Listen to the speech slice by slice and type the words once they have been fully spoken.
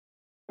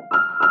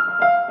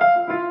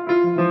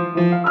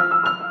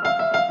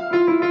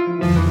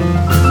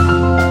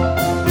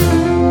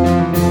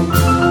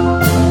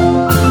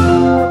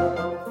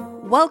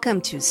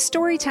Welcome to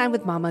Storytime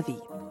with Mama V.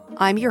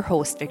 I'm your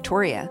host,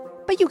 Victoria,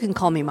 but you can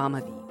call me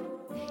Mama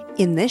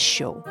V. In this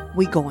show,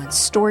 we go on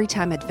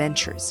storytime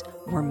adventures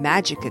where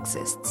magic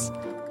exists,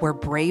 where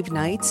brave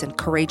knights and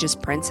courageous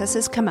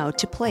princesses come out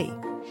to play,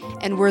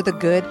 and where the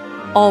good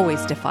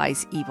always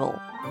defies evil.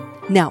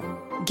 Now,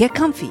 get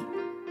comfy,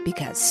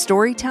 because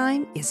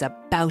storytime is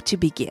about to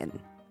begin.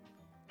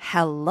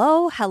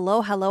 Hello,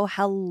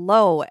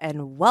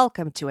 and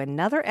welcome to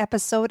another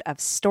episode of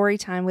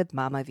Storytime with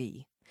Mama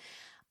V.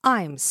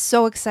 I'm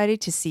so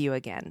excited to see you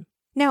again.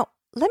 Now,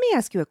 let me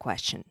ask you a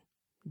question.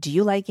 Do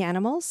you like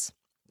animals?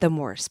 The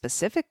more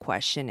specific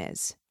question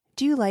is,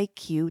 do you like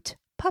cute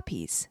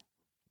puppies?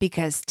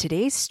 Because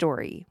today's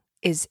story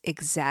is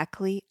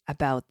exactly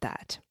about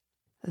that.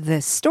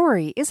 This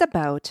story is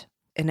about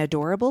an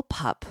adorable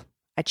pup,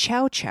 a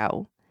Chow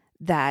Chow,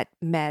 that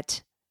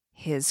met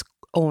his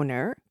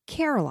owner,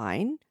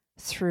 Caroline,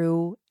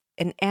 through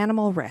an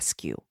animal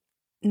rescue.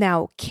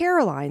 Now,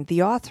 Caroline,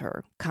 the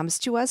author, comes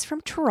to us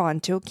from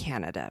Toronto,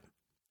 Canada.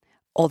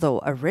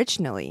 Although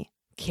originally,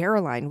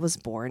 Caroline was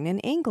born in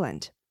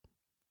England.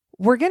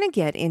 We're going to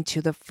get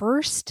into the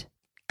first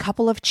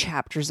couple of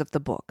chapters of the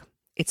book.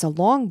 It's a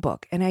long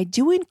book, and I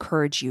do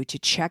encourage you to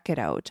check it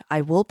out.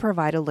 I will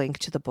provide a link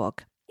to the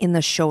book in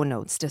the show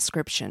notes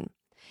description.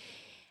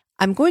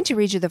 I'm going to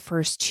read you the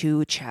first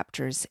two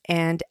chapters,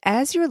 and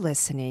as you're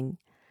listening,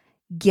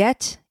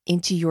 get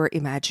into your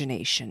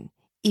imagination.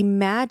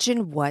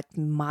 Imagine what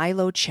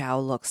Milo Chow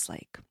looks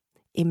like.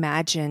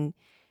 Imagine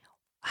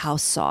how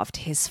soft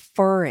his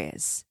fur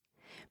is.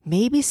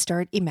 Maybe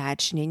start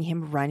imagining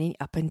him running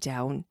up and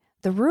down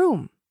the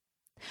room.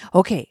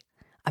 Okay,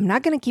 I'm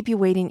not going to keep you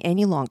waiting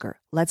any longer.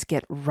 Let's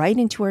get right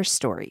into our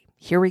story.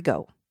 Here we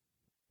go.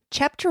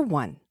 Chapter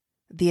 1.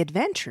 The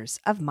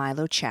Adventures of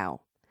Milo Chow.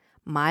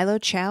 Milo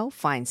Chow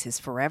finds his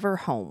forever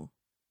home.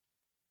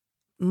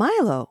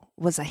 Milo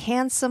was a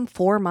handsome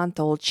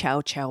 4-month-old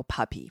Chow Chow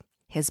puppy.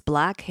 His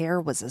black hair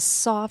was as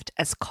soft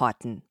as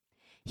cotton.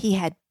 He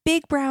had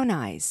big brown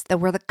eyes that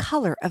were the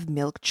color of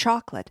milk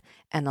chocolate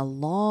and a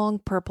long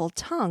purple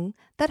tongue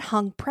that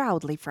hung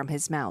proudly from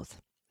his mouth.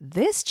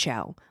 This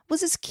Chow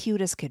was as cute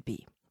as could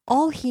be.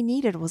 All he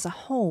needed was a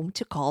home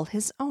to call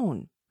his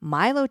own.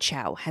 Milo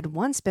Chow had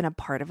once been a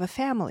part of a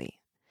family,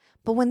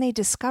 but when they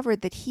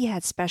discovered that he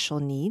had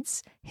special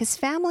needs, his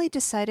family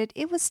decided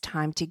it was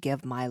time to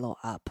give Milo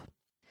up.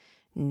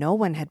 No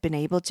one had been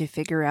able to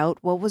figure out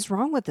what was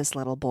wrong with this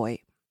little boy.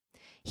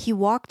 He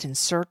walked in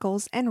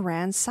circles and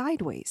ran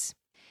sideways.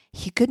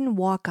 He couldn't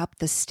walk up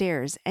the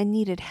stairs and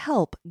needed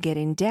help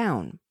getting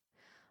down.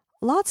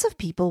 Lots of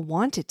people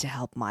wanted to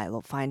help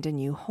Milo find a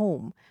new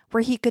home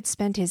where he could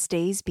spend his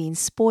days being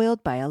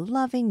spoiled by a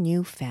loving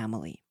new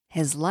family.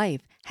 His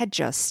life had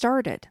just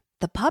started.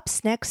 The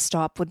pup's next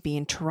stop would be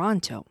in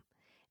Toronto.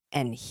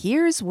 And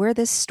here's where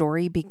this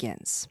story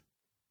begins.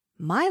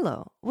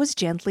 Milo was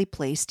gently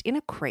placed in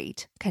a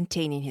crate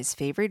containing his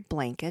favorite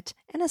blanket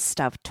and a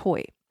stuffed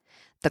toy.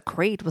 The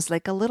crate was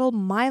like a little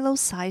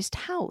Milo-sized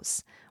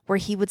house where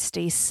he would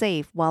stay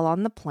safe while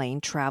on the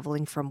plane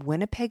traveling from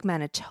Winnipeg,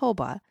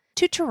 Manitoba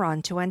to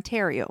Toronto,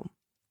 Ontario.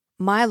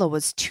 Milo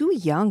was too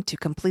young to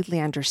completely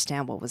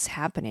understand what was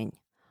happening.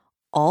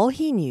 All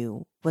he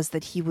knew was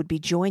that he would be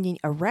joining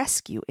a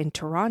rescue in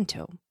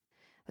Toronto.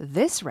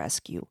 This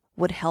rescue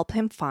would help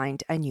him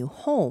find a new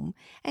home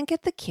and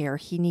get the care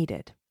he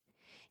needed.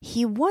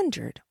 He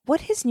wondered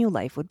what his new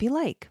life would be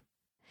like.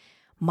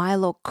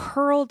 Milo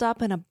curled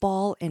up in a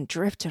ball and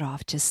drifted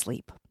off to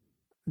sleep.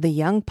 The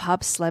young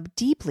pup slept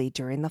deeply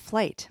during the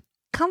flight,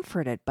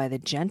 comforted by the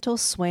gentle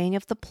swaying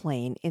of the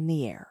plane in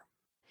the air.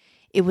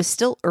 It was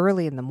still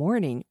early in the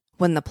morning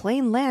when the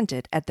plane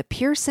landed at the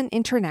Pearson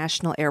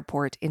International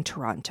Airport in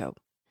Toronto.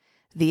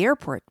 The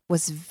airport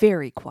was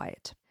very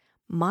quiet.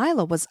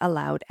 Milo was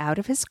allowed out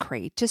of his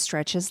crate to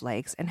stretch his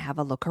legs and have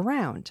a look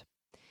around.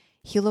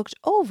 He looked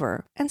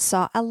over and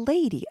saw a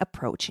lady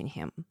approaching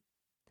him.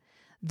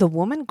 The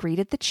woman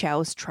greeted the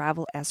Chow's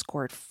travel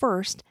escort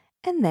first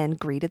and then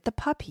greeted the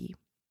puppy.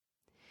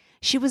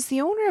 She was the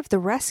owner of the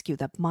rescue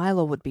that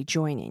Milo would be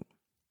joining.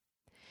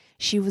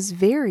 She was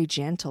very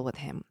gentle with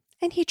him,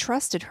 and he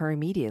trusted her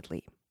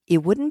immediately.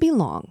 It wouldn't be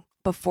long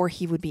before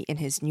he would be in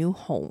his new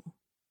home.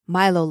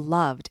 Milo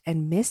loved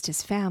and missed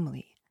his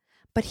family,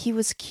 but he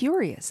was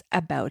curious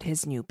about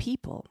his new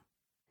people.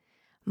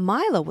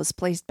 Milo was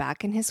placed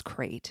back in his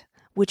crate,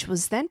 which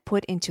was then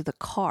put into the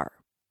car.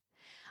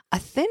 A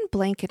thin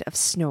blanket of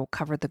snow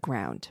covered the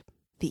ground.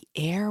 The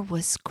air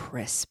was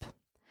crisp.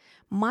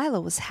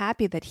 Milo was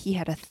happy that he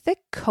had a thick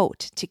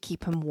coat to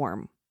keep him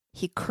warm.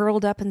 He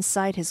curled up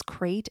inside his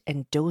crate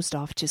and dozed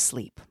off to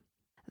sleep.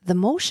 The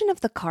motion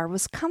of the car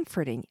was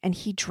comforting, and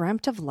he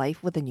dreamt of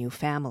life with a new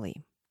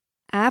family.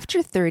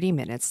 After 30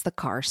 minutes, the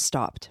car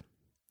stopped.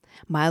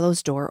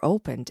 Milo's door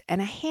opened, and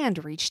a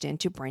hand reached in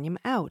to bring him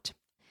out.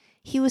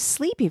 He was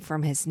sleepy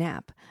from his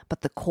nap,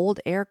 but the cold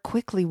air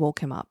quickly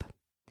woke him up.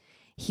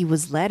 He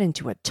was led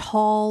into a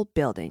tall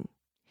building,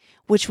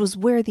 which was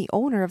where the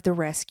owner of the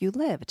rescue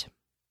lived.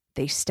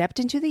 They stepped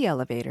into the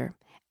elevator,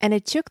 and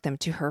it took them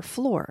to her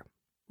floor.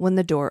 When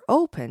the door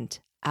opened,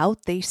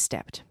 Out they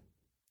stepped.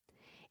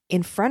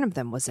 In front of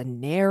them was a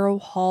narrow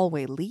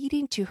hallway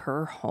leading to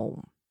her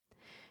home.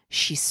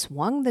 She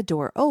swung the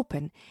door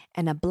open,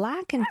 and a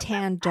black and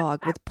tan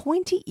dog with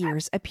pointy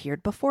ears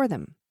appeared before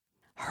them.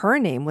 Her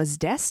name was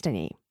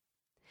Destiny.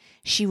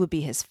 She would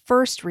be his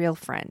first real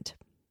friend.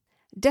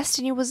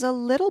 Destiny was a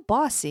little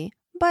bossy,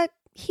 but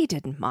he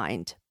didn't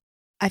mind.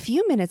 A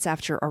few minutes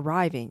after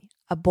arriving,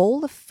 a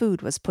bowl of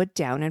food was put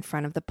down in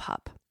front of the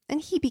pup, and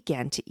he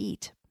began to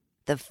eat.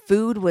 The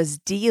food was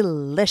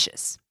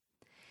delicious.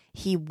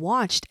 He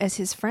watched as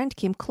his friend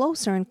came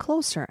closer and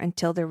closer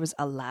until there was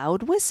a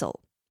loud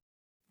whistle.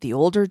 The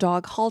older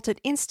dog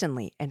halted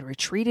instantly and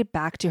retreated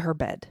back to her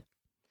bed.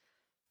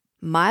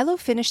 Milo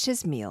finished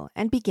his meal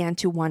and began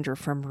to wander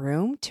from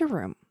room to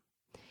room.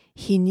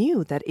 He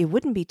knew that it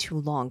wouldn't be too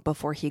long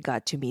before he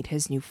got to meet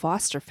his new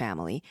foster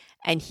family,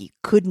 and he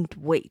couldn't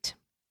wait.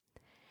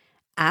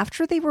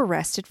 After they were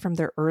rested from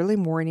their early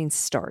morning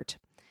start,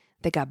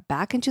 they got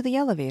back into the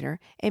elevator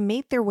and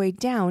made their way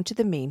down to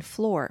the main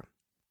floor.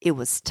 It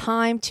was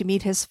time to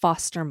meet his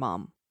foster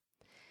mom.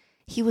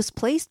 He was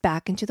placed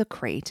back into the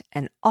crate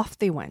and off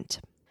they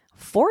went.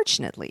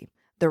 Fortunately,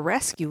 the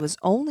rescue was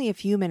only a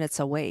few minutes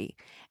away,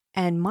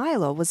 and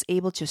Milo was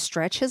able to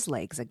stretch his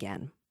legs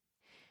again.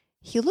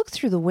 He looked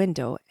through the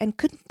window and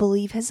couldn't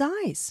believe his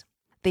eyes.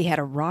 They had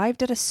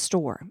arrived at a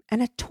store,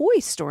 and a toy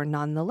store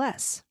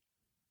nonetheless.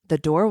 The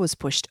door was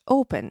pushed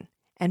open,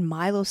 and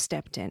Milo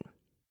stepped in.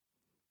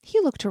 He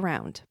looked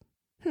around.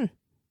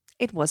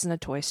 It wasn't a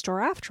toy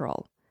store after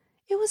all.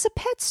 It was a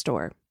pet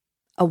store.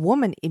 A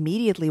woman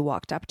immediately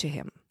walked up to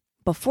him.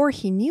 Before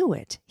he knew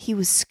it, he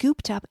was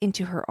scooped up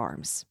into her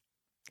arms.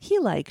 He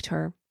liked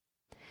her.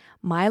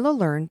 Milo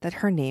learned that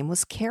her name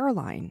was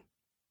Caroline.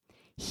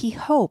 He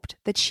hoped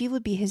that she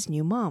would be his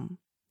new mom.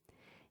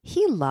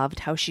 He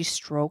loved how she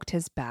stroked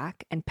his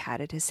back and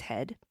patted his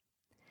head.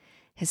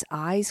 His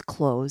eyes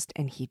closed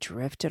and he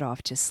drifted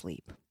off to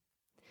sleep.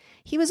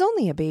 He was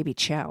only a baby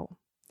Chow.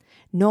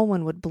 No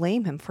one would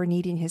blame him for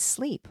needing his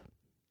sleep.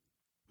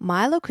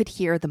 Milo could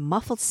hear the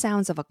muffled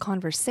sounds of a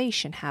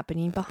conversation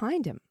happening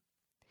behind him.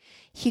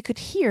 He could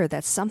hear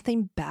that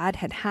something bad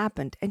had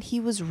happened, and he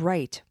was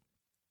right.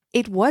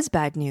 It was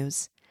bad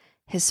news.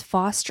 His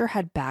foster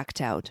had backed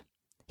out.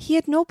 He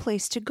had no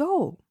place to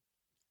go.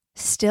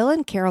 Still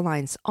in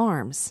Caroline's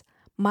arms,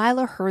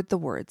 Milo heard the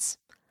words,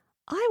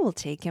 "I will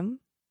take him.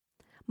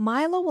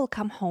 Milo will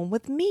come home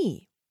with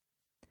me."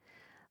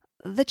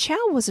 The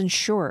Chow wasn't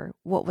sure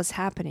what was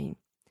happening.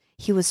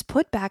 He was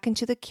put back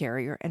into the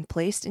carrier and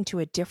placed into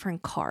a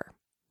different car.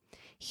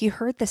 He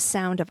heard the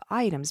sound of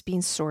items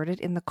being sorted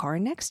in the car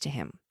next to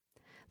him.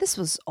 This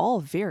was all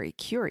very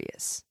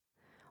curious.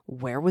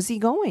 Where was he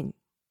going?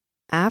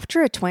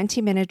 After a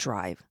 20-minute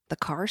drive, the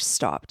car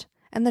stopped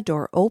and the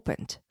door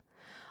opened.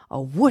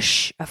 A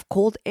whoosh of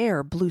cold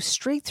air blew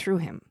straight through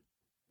him.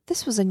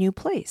 This was a new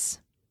place.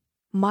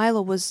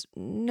 Milo was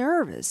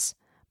nervous,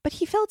 but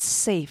he felt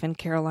safe in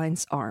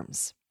Caroline's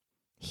arms.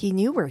 He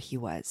knew where he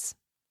was.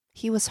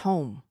 He was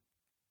home.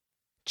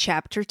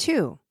 Chapter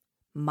 2.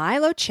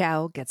 Milo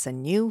Chow gets a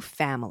new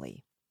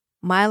family.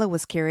 Milo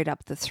was carried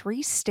up the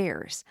 3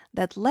 stairs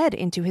that led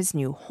into his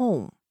new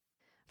home.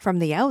 From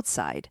the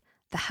outside,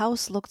 the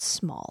house looked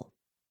small.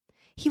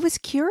 He was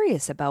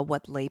curious about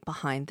what lay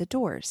behind the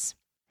doors.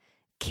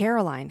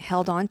 Caroline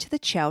held on to the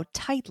Chow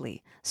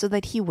tightly so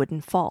that he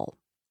wouldn't fall.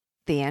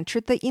 They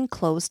entered the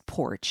enclosed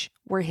porch,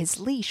 where his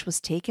leash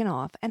was taken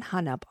off and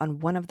hung up on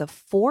one of the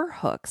 4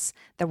 hooks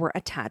that were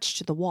attached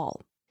to the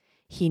wall.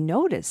 He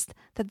noticed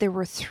that there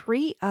were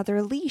 3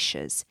 other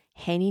leashes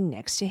hanging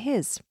next to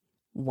his.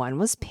 One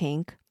was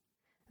pink.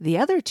 The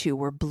other 2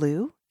 were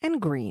blue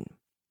and green.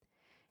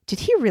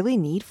 Did he really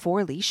need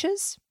 4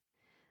 leashes?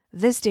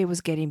 This day was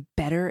getting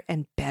better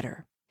and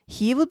better.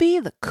 He would be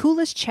the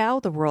coolest Chow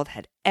the world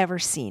had ever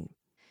seen.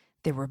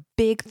 There were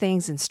big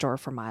things in store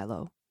for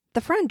Milo. The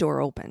front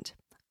door opened.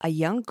 A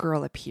young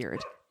girl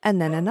appeared,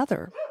 and then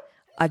another.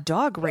 A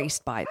dog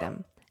raced by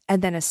them,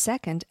 and then a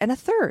second and a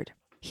third.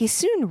 He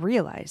soon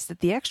realized that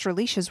the extra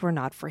leashes were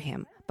not for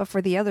him, but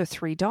for the other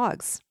 3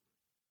 dogs.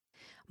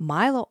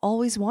 Milo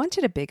always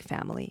wanted a big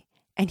family,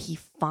 and he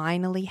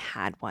finally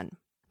had one.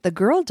 The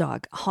girl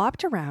dog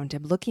hopped around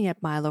him, looking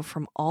at Milo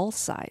from all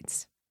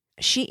sides.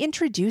 She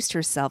introduced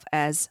herself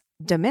as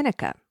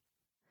Dominica.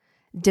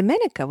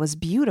 Dominica was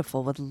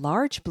beautiful with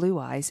large blue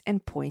eyes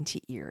and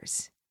pointy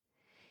ears.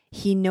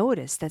 He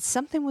noticed that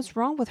something was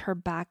wrong with her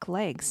back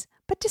legs,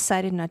 but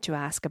decided not to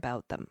ask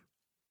about them.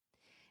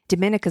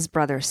 Dominica's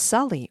brother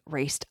Sully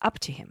raced up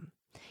to him.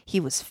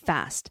 He was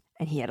fast,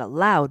 and he had a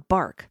loud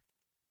bark.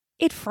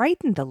 It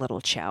frightened the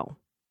little Chow.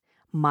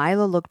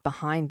 Milo looked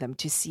behind them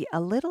to see a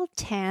little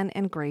tan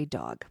and gray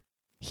dog.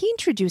 He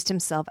introduced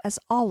himself as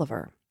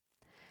Oliver.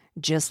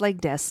 Just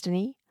like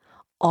Destiny,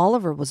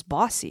 Oliver was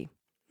bossy.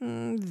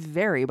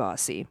 Very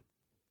bossy.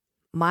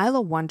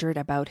 Milo wondered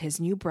about his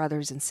new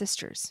brothers and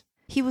sisters.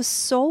 He was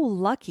so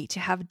lucky to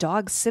have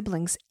dog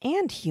siblings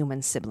and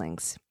human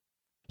siblings.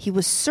 He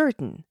was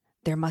certain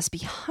there must be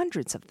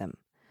hundreds of them,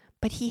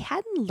 but he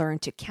hadn't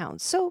learned to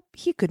count, so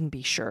he couldn't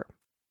be sure.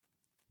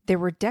 There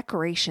were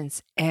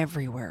decorations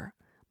everywhere.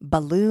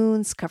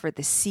 Balloons covered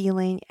the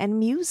ceiling and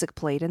music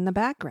played in the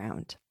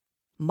background.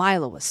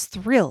 Milo was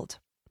thrilled.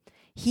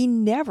 He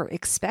never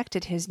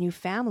expected his new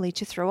family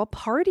to throw a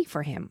party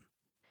for him.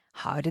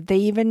 How did they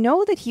even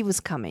know that he was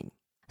coming?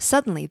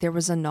 Suddenly, there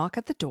was a knock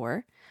at the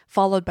door,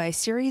 followed by a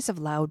series of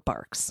loud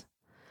barks.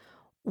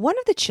 One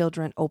of the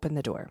children opened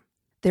the door.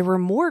 There were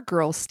more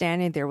girls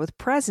standing there with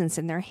presents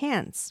in their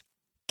hands.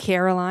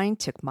 Caroline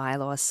took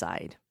Milo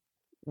aside.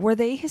 Were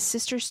they his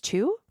sisters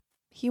too?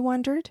 He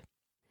wondered.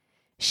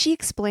 She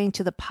explained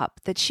to the pup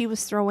that she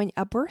was throwing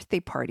a birthday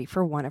party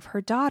for one of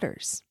her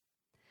daughters.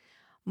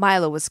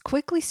 Milo was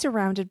quickly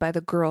surrounded by the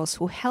girls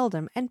who held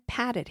him and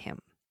patted him.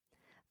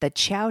 The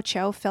Chow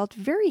Chow felt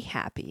very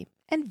happy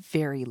and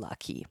very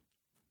lucky.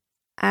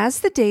 As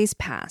the days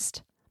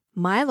passed,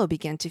 Milo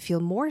began to feel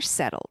more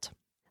settled.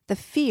 The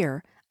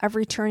fear of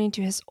returning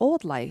to his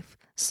old life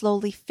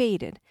slowly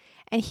faded,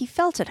 and he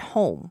felt at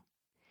home.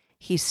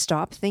 He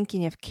stopped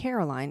thinking of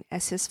Caroline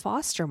as his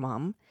foster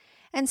mom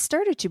and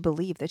started to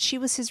believe that she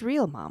was his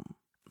real mom.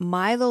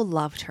 Milo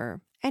loved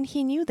her, and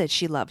he knew that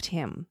she loved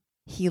him.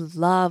 He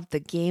loved the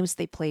games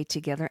they played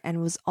together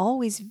and was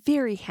always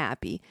very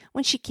happy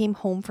when she came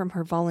home from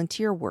her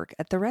volunteer work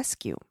at the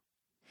rescue.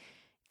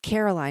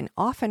 Caroline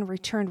often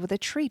returned with a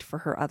treat for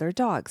her other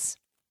dogs.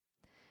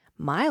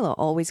 Milo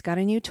always got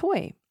a new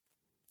toy.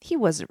 He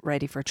wasn't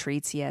ready for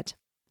treats yet.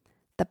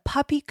 The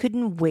puppy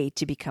couldn't wait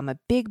to become a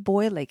big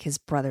boy like his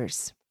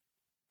brothers.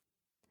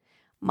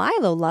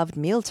 Milo loved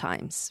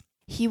mealtimes.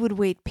 He would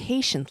wait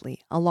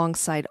patiently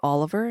alongside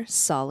Oliver,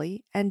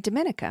 Sully, and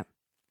Dominica.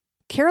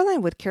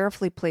 Caroline would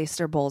carefully place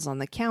their bowls on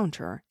the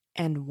counter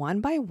and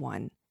one by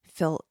one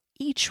fill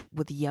each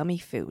with yummy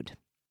food.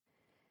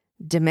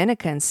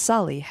 Dominica and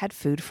Sully had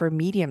food for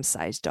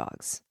medium-sized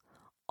dogs.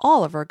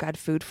 Oliver got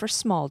food for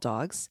small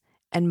dogs,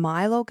 and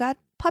Milo got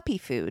puppy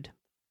food.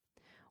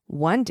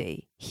 One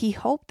day, he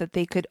hoped that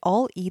they could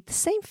all eat the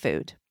same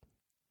food.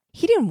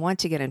 He didn't want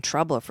to get in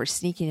trouble for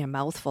sneaking a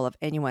mouthful of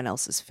anyone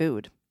else's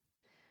food.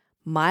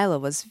 Milo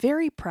was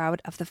very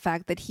proud of the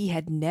fact that he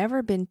had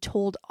never been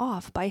told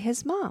off by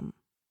his mom.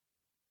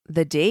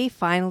 The day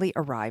finally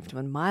arrived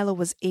when Milo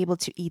was able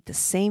to eat the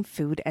same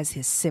food as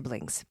his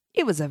siblings.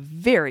 It was a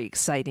very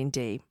exciting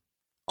day.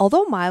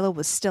 Although Milo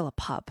was still a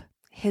pup,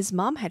 his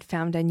mom had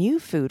found a new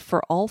food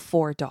for all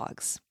 4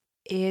 dogs.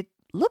 It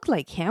looked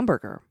like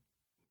hamburger.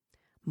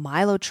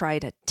 Milo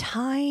tried a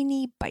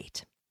tiny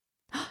bite.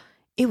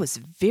 It was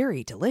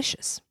very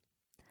delicious.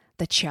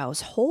 The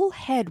Chow's whole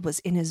head was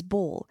in his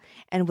bowl,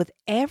 and with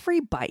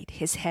every bite,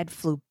 his head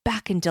flew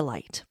back in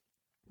delight.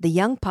 The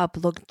young pup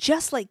looked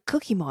just like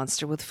Cookie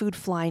Monster with food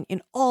flying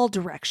in all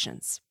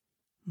directions.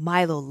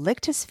 Milo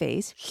licked his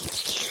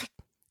face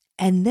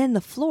and then the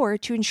floor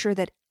to ensure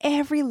that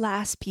every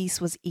last piece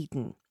was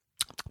eaten.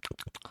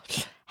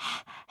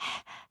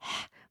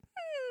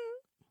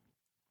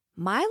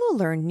 Milo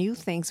learned new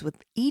things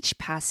with each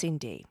passing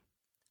day.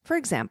 For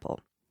example,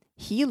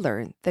 he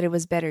learned that it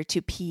was better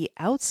to pee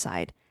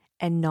outside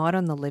and not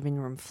on the living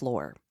room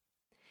floor.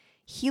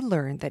 He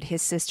learned that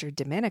his sister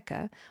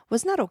Dominica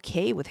was not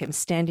okay with him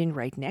standing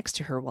right next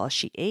to her while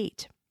she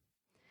ate.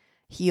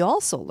 He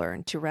also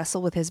learned to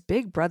wrestle with his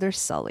big brother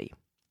Sully.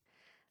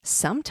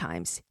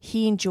 Sometimes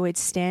he enjoyed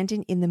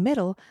standing in the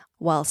middle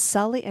while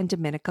Sully and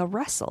Dominica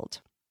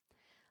wrestled.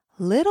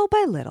 Little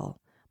by little,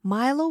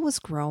 Milo was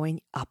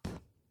growing up.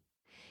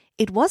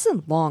 It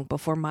wasn't long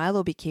before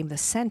Milo became the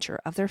center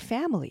of their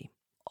family.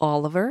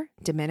 Oliver,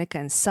 Dominica,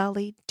 and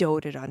Sully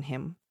doted on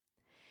him.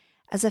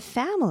 As a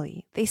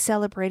family, they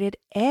celebrated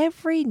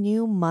every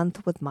new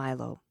month with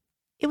Milo.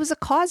 It was a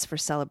cause for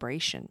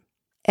celebration.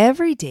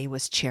 Every day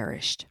was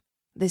cherished.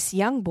 This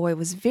young boy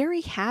was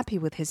very happy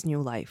with his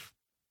new life.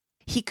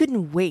 He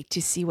couldn't wait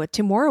to see what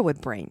tomorrow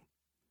would bring.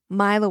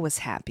 Milo was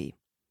happy.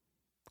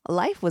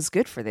 Life was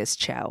good for this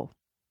Chow.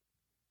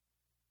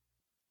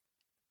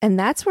 And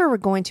that's where we're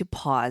going to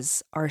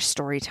pause our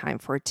story time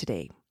for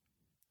today.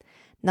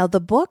 Now,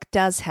 the book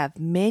does have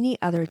many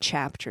other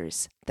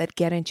chapters that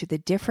get into the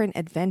different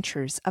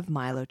adventures of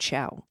Milo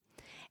Chow,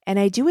 and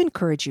I do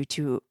encourage you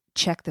to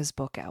check this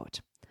book out.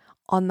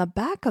 On the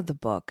back of the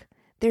book,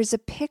 there's a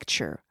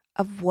picture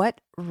of what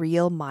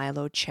real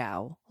Milo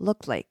Chow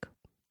looked like.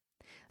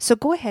 So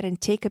go ahead and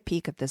take a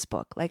peek at this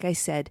book. Like I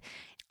said,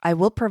 I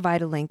will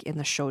provide a link in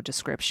the show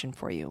description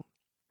for you.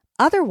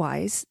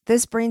 Otherwise,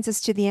 this brings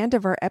us to the end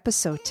of our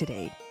episode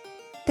today.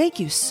 Thank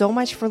you so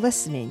much for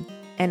listening,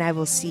 and I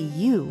will see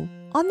you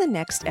on the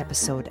next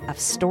episode of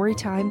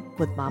Storytime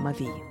with Mama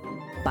V.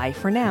 Bye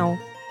for now.